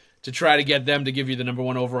them to try to get them to give you the number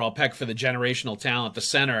 1 overall pick for the generational talent, the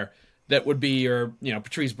center that would be your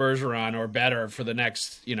Patrice Bergeron or better for the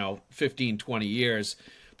next 15, 20 years.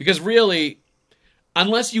 Because really,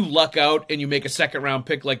 unless you luck out and you make a second round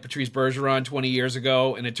pick like Patrice Bergeron 20 years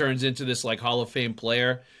ago and it turns into this Hall of Fame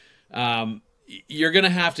player, you're going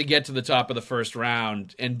to have to get to the top of the first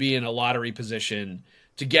round and be in a lottery position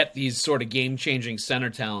to get these sort of game-changing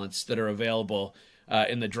center talents that are available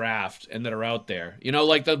in the draft and that are out there. The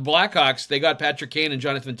Blackhawks, they got Patrick Kane and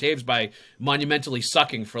Jonathan Toews by monumentally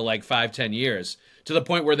sucking for 5-10 years, to the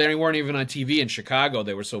point where they weren't even on TV in Chicago.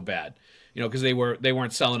 They were so bad. because they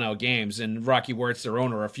weren't selling out games, and Rocky Wirtz, their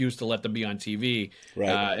owner, refused to let them be on TV,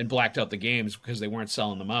 Right. and blacked out the games because they weren't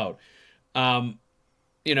selling them out. Um,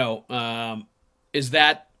 is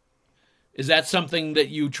that something that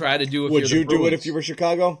you try to do if Would you're you the do it if Bruins? you were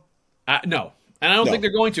Chicago? No, and I don't No. think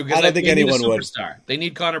they're going to, because I don't think they need a anyone would. superstar. They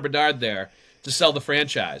need Connor Bedard there to sell the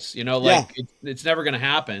franchise. Yeah. It's never going to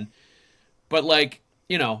happen. But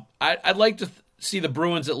I'd like to see the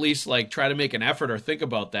Bruins at least try to make an effort or think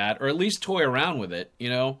about that, or at least toy around with it.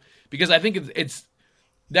 Because I think it's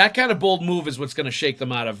that kind of bold move is what's going to shake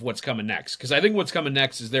them out of what's coming next. Because I think what's coming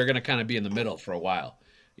next is they're going to kind of be in the middle for a while.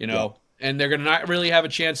 Yeah. And they're going to not really have a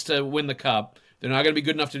chance to win the cup. They're not going to be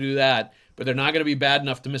good enough to do that, but they're not going to be bad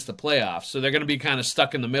enough to miss the playoffs. So they're going to be kind of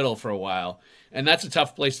stuck in the middle for a while. And that's a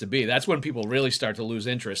tough place to be. That's when people really start to lose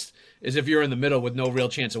interest, is if you're in the middle with no real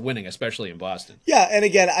chance of winning, especially in Boston. Yeah, and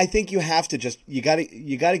again, I think you have to you got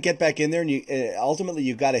to get back in there, and ultimately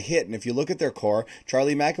you got to hit. And if you look at their core,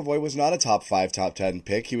 Charlie McAvoy was not a top 5, top 10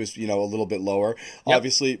 pick. He was, a little bit lower. Yep.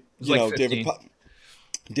 Obviously, Like 15.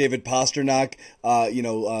 David Pasternak,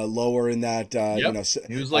 lower in that. Yep.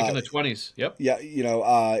 He was in the 20s. Yep. Yeah,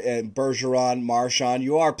 and Bergeron, Marchand,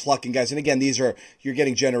 you are plucking guys. And again, you're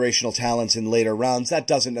getting generational talents in later rounds. That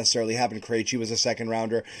doesn't necessarily happen. Krejci was a second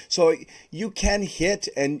rounder. So you can hit,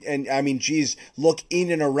 and I mean, geez, look in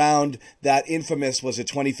and around that infamous, was it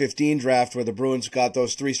 2015 draft where the Bruins got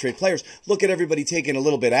those 3 straight players. Look at everybody taking a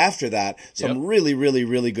little bit after that. Some really, really,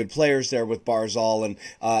 really good players there with Barzal and,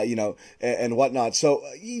 and whatnot. So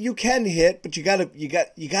you can hit, but you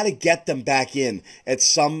gotta get them back in at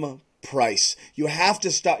some price. You have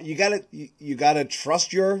to stop. You gotta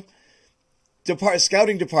trust your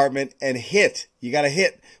scouting department and hit. You gotta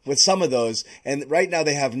hit with some of those. And right now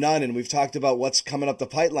they have none. And we've talked about what's coming up the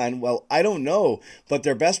pipeline. Well, I don't know, but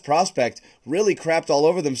their best prospect really crapped all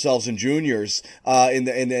over themselves in juniors at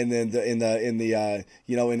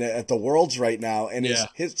the Worlds right now. And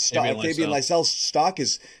his stock, Fabian Lysel's stock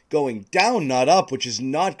is going down, not up, which is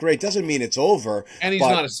not great. Doesn't mean it's over. And he's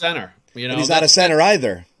not a center. And he's not a center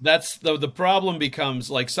either. That's the problem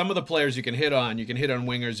becomes, some of the players you can hit on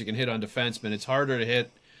wingers, you can hit on defensemen. It's harder to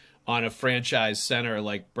hit on a franchise center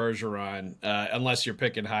like Bergeron, unless you're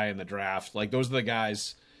picking high in the draft. Those are the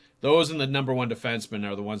guys, those and the number 1 defenseman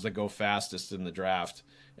are the ones that go fastest in the draft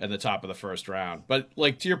at the top of the first round. But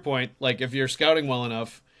to your point, if you're scouting well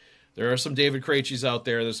enough, there are some David Krejcis out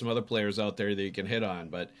there. There's some other players out there that you can hit on,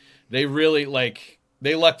 but they really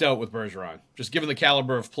they lucked out with Bergeron, just given the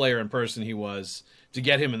caliber of player and person he was, to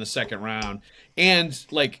get him in the second round. And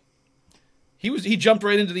he jumped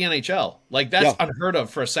right into the NHL. That's unheard of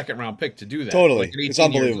for a second round pick to do that. Totally. It's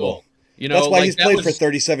unbelievable. That's why he's played for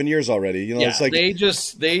 37 years already.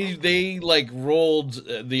 It's they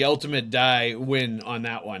rolled the ultimate die win on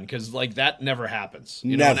that one, because that never happens.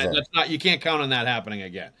 Never. And that's not, you can't count on that happening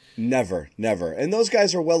again. Never. And those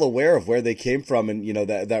guys are well aware of where they came from, and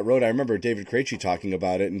that road. I remember David Krejci talking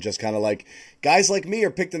about it, and just kind of guys like me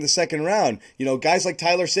are picked in the second round. Guys like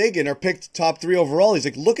Tyler Seguin are picked top 3 overall. He's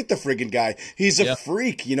look at the friggin' guy. He's a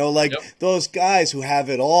freak. Those guys who have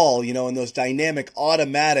it all. And those dynamic,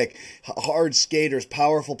 automatic, hard skaters,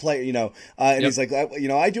 powerful player. And he's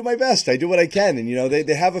I do my best. I do what I can. And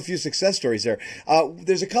they have a few success stories there.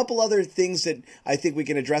 There's a couple other things that I think we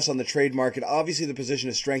can address on the trade market. Obviously, the position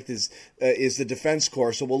of strength is the defense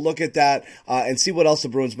core. So we'll look at that and see what else the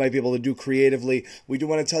Bruins might be able to do creatively. We do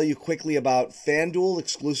want to tell you quickly about FanDuel,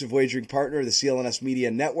 exclusive wagering partner of the CLNS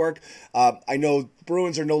Media Network. I know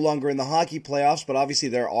Bruins are no longer in the hockey playoffs, but obviously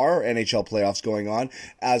there are NHL playoffs going on,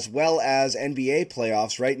 as well as NBA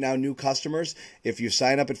playoffs. Right now, new customers, if you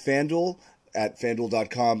sign up at FanDuel, at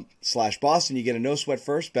FanDuel.com/Boston, you get a no-sweat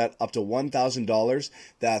first bet up to $1,000.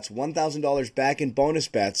 That's $1,000 back in bonus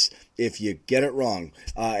bets if you get it wrong.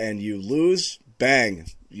 And you lose, bang,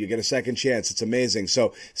 you get a second chance. It's amazing.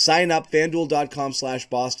 So sign up,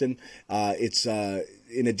 FanDuel.com/Boston. It's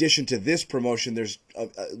in addition to this promotion, there's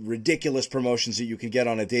ridiculous promotions that you can get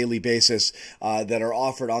on a daily basis that are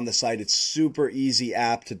offered on the site. It's super easy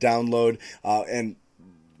app to download, and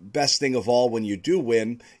best thing of all, when you do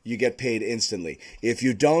win, you get paid instantly. If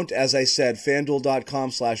you don't, as I said,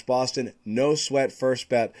 FanDuel.com/Boston, no sweat first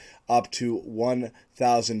bet up to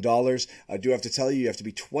 $1,000. I do have to tell you have to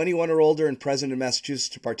be 21 or older and present in Massachusetts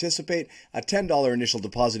to participate. A $10 initial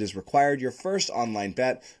deposit is required. Your first online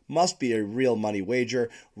bet must be a real money wager.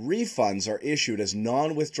 Refunds are issued as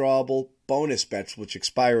non-withdrawable bonus bets, which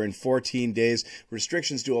expire in 14 days.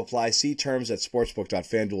 Restrictions do apply. See terms at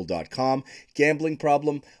sportsbook.fanduel.com. Gambling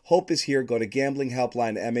problem? Hope is here. Go to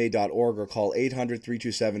gamblinghelplinema.org or call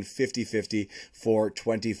 800-327-5050 for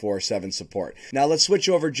 24/7 support. Now let's switch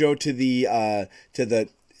over, Joe, to the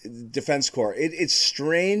defense core. It's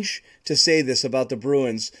strange to say this about the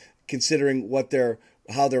Bruins, considering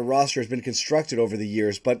how their roster has been constructed over the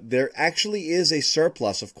years, but there actually is a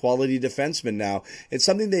surplus of quality defensemen now. It's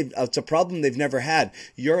it's a problem they've never had.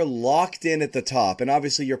 You're locked in at the top, and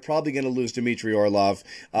obviously you're probably going to lose Dmitry Orlov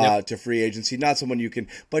to free agency. Not someone you can,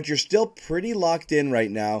 but you're still pretty locked in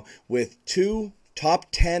right now with two top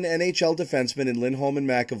 10 NHL defensemen in Lindholm and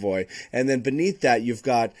McAvoy, and then beneath that you've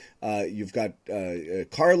got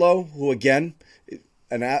Carlo, who again,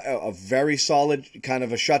 a very solid kind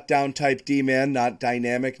of a shutdown type D-man, not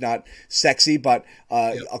dynamic, not sexy, but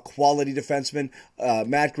a quality defenseman.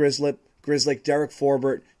 Matt Grzelcyk, Derek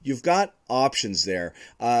Forbort. You've got options there.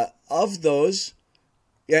 Of those,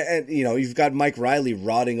 and you've got Mike Riley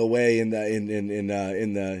rotting away in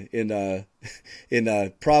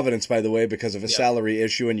Providence, by the way, because of a salary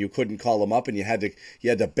issue, and you couldn't call him up, and you had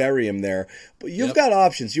to bury him there. But you've got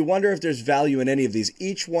options. You wonder if there's value in any of these.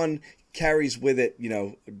 Each one carries with it,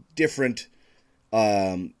 different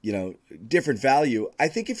value. I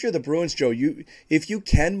think if you're the Bruins, Joe, if you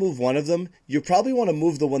can move one of them, you probably want to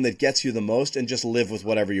move the one that gets you the most and just live with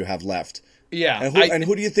whatever you have left. Yeah. And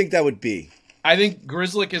who do you think that would be? I think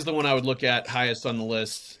Grzelcyk is the one I would look at highest on the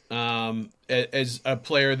list, as a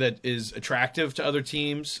player that is attractive to other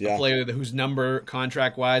teams, a player whose number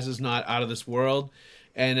contract-wise is not out of this world,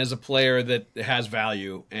 and as a player that has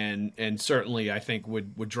value and certainly I think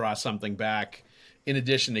would draw something back in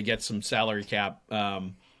addition to get some salary cap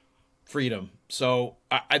freedom. So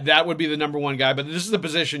that would be the number one guy. But this is the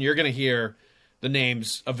position you're going to hear the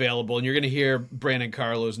names available, and you're going to hear Brandon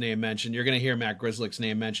Carlo's name mentioned. You're going to hear Matt Grzelcyk's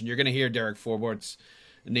name mentioned. You're going to hear Derek Forbort's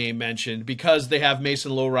name mentioned because they have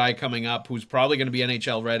Mason Lowry coming up, who's probably going to be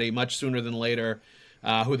NHL ready much sooner than later,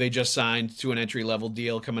 who they just signed to an entry-level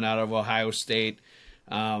deal coming out of Ohio State.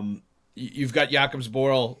 You've got Jakobs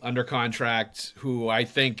Borrell under contract, who I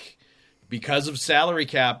think because of salary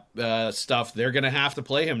cap stuff, they're going to have to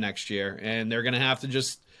play him next year, and they're going to have to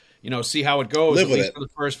just see how it goes at least for the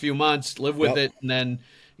first few months, live with it, and then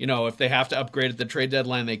if they have to upgrade at the trade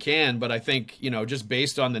deadline, they can. But I think just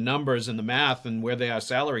based on the numbers and the math and where they are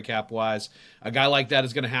salary cap wise, a guy like that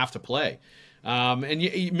is going to have to play. And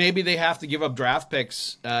maybe they have to give up draft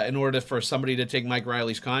picks in order for somebody to take Mike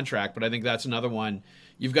Riley's contract. But I think that's another one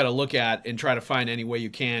you've got to look at and try to find any way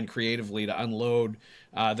you can creatively to unload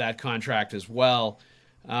that contract as well.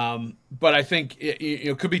 But I think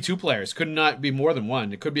it could be two players. Could not be more than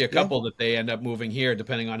one. It could be a couple that they end up moving here,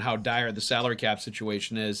 depending on how dire the salary cap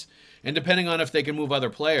situation is, and depending on if they can move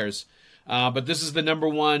other players. But this is the number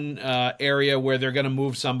one area where they're going to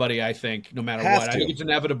move somebody, I think, no matter what. I think it's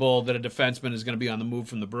inevitable that a defenseman is going to be on the move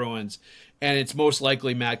from the Bruins, and it's most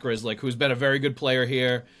likely Matt Grzelcyk, who's been a very good player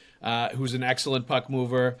here, who's an excellent puck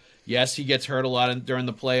mover. Yes, he gets hurt a lot during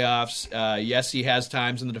the playoffs. Yes, he has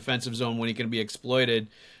times in the defensive zone when he can be exploited.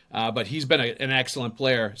 But he's been an excellent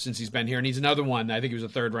player since he's been here. And he's another one, I think he was a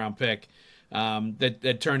third-round pick,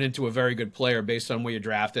 that turned into a very good player based on where you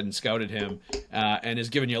drafted and scouted him, and has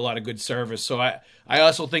given you a lot of good service. So I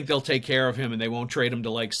also think they'll take care of him, and they won't trade him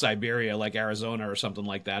to like Siberia, like Arizona or something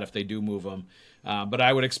like that if they do move him. But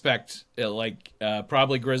I would expect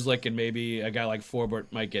probably Grzelcyk and maybe a guy like Forbort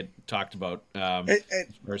might get talked about as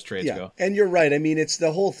far as trades go. And you're right. I mean, it's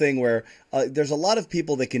the whole thing where there's a lot of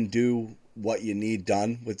people that can do what you need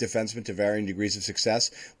done with defensemen to varying degrees of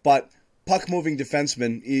success, but puck-moving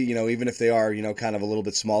defensemen, even if they are, kind of a little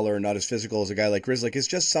bit smaller and not as physical as a guy like Grzelcyk, is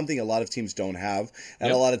just something a lot of teams don't have,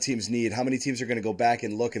 and a lot of teams need. How many teams are going to go back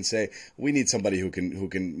and look and say, we need somebody who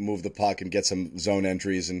can move the puck and get some zone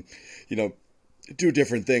entries and, do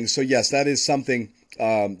different things? So yes, that is something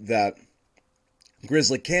that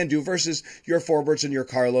Grzelcyk can do versus your Forborts and your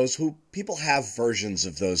Carlos, who people have versions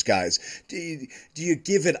of those guys. Do you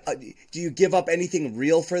give up anything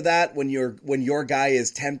real for that when your guy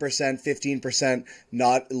is 10%, 15%,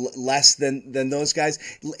 not less than those guys?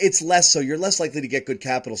 It's less, so you're less likely to get good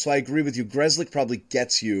capital. So I agree with you. Grzelcyk probably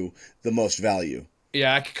gets you the most value.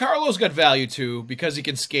 Yeah, Carlo's got value too because he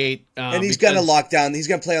can skate. And he's going to lock down. He's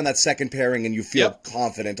going to play on that second pairing, and you feel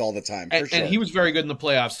confident all the time. For sure. And he was very good in the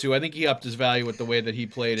playoffs too. I think he upped his value with the way that he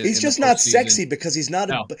played. He's just not sexy because he's not.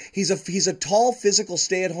 He's a tall, physical,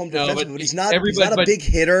 stay-at-home defenseman, but he's not a big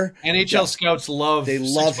hitter. NHL scouts love him.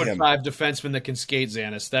 6'5" defenseman that can skate.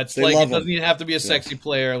 Xanis. That's it doesn't even have to be a sexy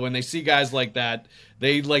player. When they see guys like that,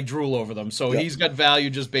 they drool over them. So he's got value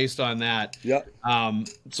just based on that. Yep.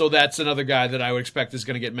 So that's another guy that I would expect is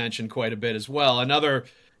going to get mentioned quite a bit as well. Another,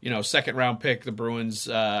 second round pick, the Bruins,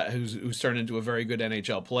 who's turned into a very good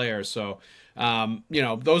NHL player. So,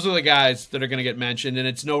 those are the guys that are going to get mentioned, and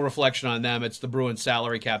it's no reflection on them. It's the Bruins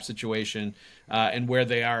salary cap situation and where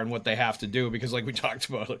they are and what they have to do. Because like we talked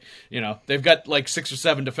about, they've got like 6 or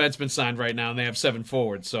 7 defensemen signed right now, and they have 7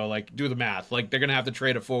 forwards. So like, do the math. Like they're going to have to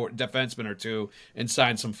trade a defenseman or two and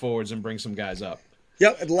sign some forwards and bring some guys up.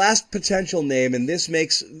 Yep, last potential name, and this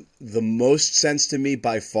makes the most sense to me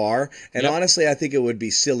by far, and honestly I think it would be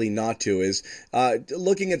silly not to, is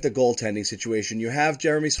looking at the goaltending situation. You have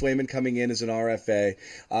Jeremy Swayman coming in as an RFA.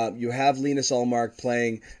 You have Linus Ullmark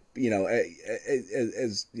playing,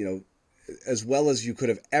 as well as you could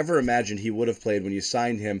have ever imagined he would have played when you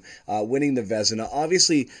signed him, winning the Vezina.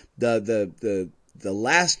 Obviously, the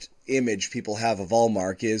last image people have of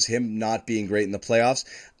Ullmark is him not being great in the playoffs,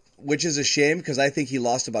 which is a shame because I think he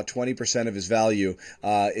lost about 20% of his value,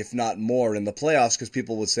 if not more, in the playoffs, because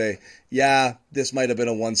people would say, yeah, this might have been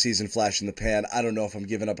a one-season flash in the pan. I don't know if I'm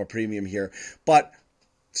giving up a premium here. But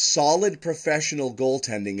solid professional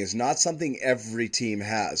goaltending is not something every team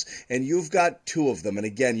has. And you've got 2 of them. And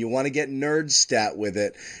again, you want to get nerd stat with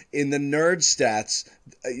it. In the nerd stats,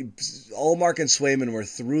 Ullmark and Swayman were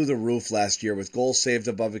through the roof last year with goals saved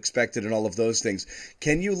above expected and all of those things.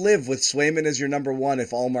 Can you live with Swayman as your number 1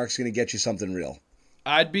 if Ullmark's going to get you something real?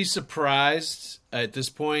 I'd be surprised at this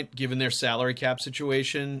point, given their salary cap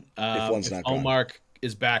situation, if Ullmark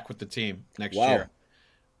is back with the team next year.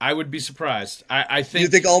 I would be surprised. I think. You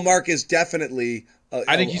think Ullmark is definitely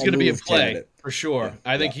I think he's going to be in play candidate. For sure.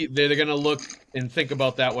 Yeah. I think they're going to look and think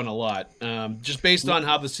about that one a lot. Just based on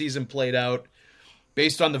how the season played out,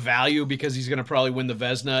 based on the value, because he's going to probably win the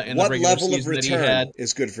Vezina in the regular season that he had. What level of return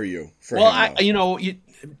is good for you?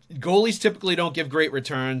 Goalies typically don't give great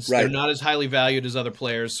returns. Right. They're not as highly valued as other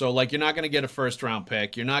players. So, you're not going to get a first-round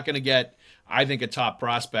pick. You're not going to get, I think, a top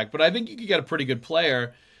prospect. But I think you could get a pretty good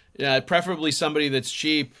player, preferably somebody that's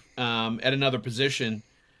cheap at another position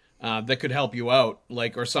that could help you out,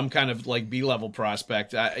 or some kind of B-level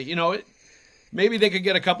prospect. Maybe they could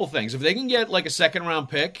get a couple things. If they can get a second-round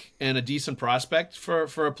pick and a decent prospect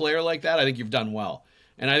for a player like that, I think you've done well.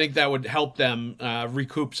 And I think that would help them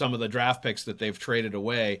recoup some of the draft picks that they've traded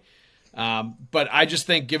away. But I just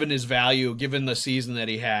think, given his value, given the season that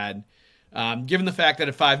he had, given the fact that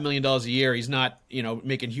at $5 million a year, he's not,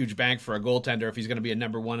 making huge bank for a goaltender if he's going to be a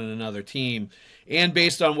number 1 in another team, and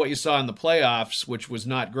based on what you saw in the playoffs, which was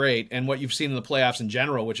not great, and what you've seen in the playoffs in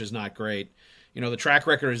general, which is not great, the track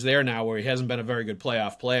record is there now where he hasn't been a very good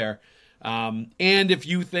playoff player. And if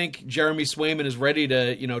you think Jeremy Swayman is ready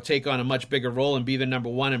to, take on a much bigger role and be the number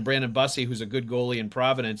 1, and Brandon Bussey, who's a good goalie in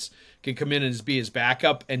Providence, can come in and be his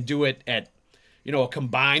backup and do it at a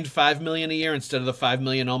combined $5 million a year instead of the $5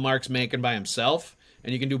 million Ullmark's making by himself,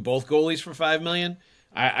 and you can do both goalies for $5 million,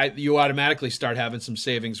 you automatically start having some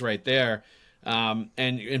savings right there,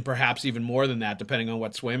 and perhaps even more than that, depending on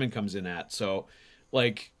what Swayman comes in at. So,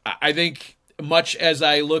 I think, much as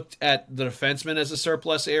I looked at the defenseman as a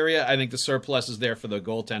surplus area, I think the surplus is there for the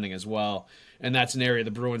goaltending as well, and that's an area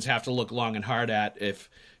the Bruins have to look long and hard at if,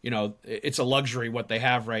 it's a luxury what they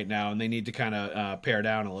have right now, and they need to kind of pare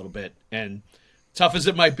down a little bit. And tough as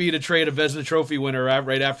it might be to trade a Vezina Trophy winner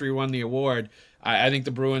right after he won the award, I think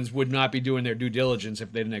the Bruins would not be doing their due diligence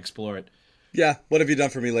if they didn't explore it. Yeah, what have you done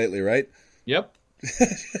for me lately, right? Yep.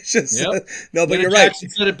 No, but you're right. Jackson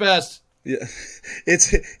said it best. Yeah,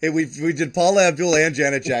 we did Paula Abdul and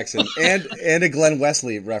Janet Jackson and a Glenn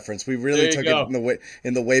Wesley reference. We really took it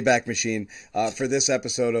in the Wayback Machine for this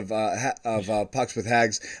episode of Pucks with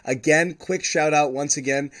Hags. Again, quick shout out once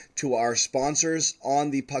again to our sponsors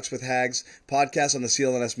on the Pucks with Hags podcast on the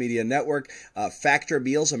CLNS Media Network. Factor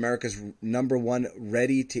Meals, America's #1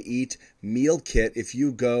 ready to eat meal kit. If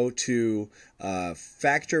you go to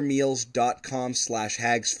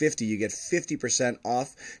factormeals.com/hags50, you get 50%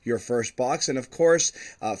 off your first box. And of course,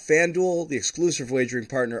 FanDuel, the exclusive wagering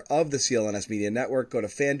partner of the CLNS Media Network. Go to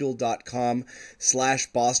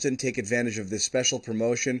fanduel.com/Boston. Take advantage of this special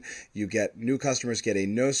promotion. New customers get a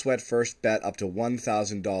no sweat first bet up to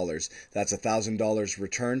 $1,000. That's $1,000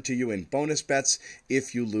 returned to you in bonus bets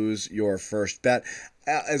if you lose your first bet.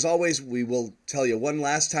 As always, we will tell you one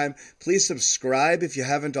last time, please subscribe if you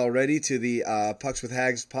haven't already to the Pucks with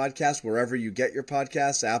Hags podcast, wherever you get your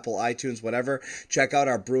podcasts, Apple, iTunes, whatever. Check out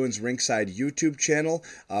our Bruins Rinkside YouTube channel,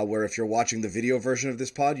 where if you're watching the video version of this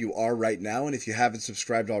pod, you are right now. And if you haven't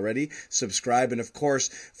subscribed already, subscribe. And of course,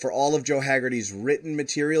 for all of Joe Haggerty's written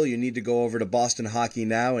material, you need to go over to Boston Hockey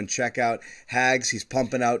Now and check out Hags. He's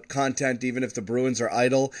pumping out content, even if the Bruins are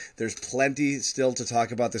idle. There's plenty still to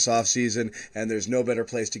talk about this offseason, and there's no better better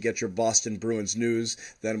place to get your Boston Bruins news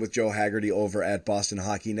than with Joe Haggerty over at Boston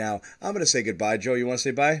Hockey Now. I'm going to say goodbye. Joe, you want to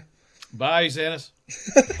say bye? Bye, Xanis.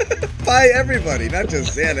 Bye, everybody, not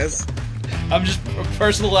just Xanis. I'm just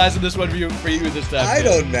personalizing this one for you this time. I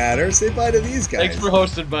don't matter. Say bye to these guys. Thanks for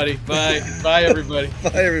hosting, buddy. Bye. Bye, everybody.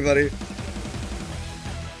 Bye, everybody.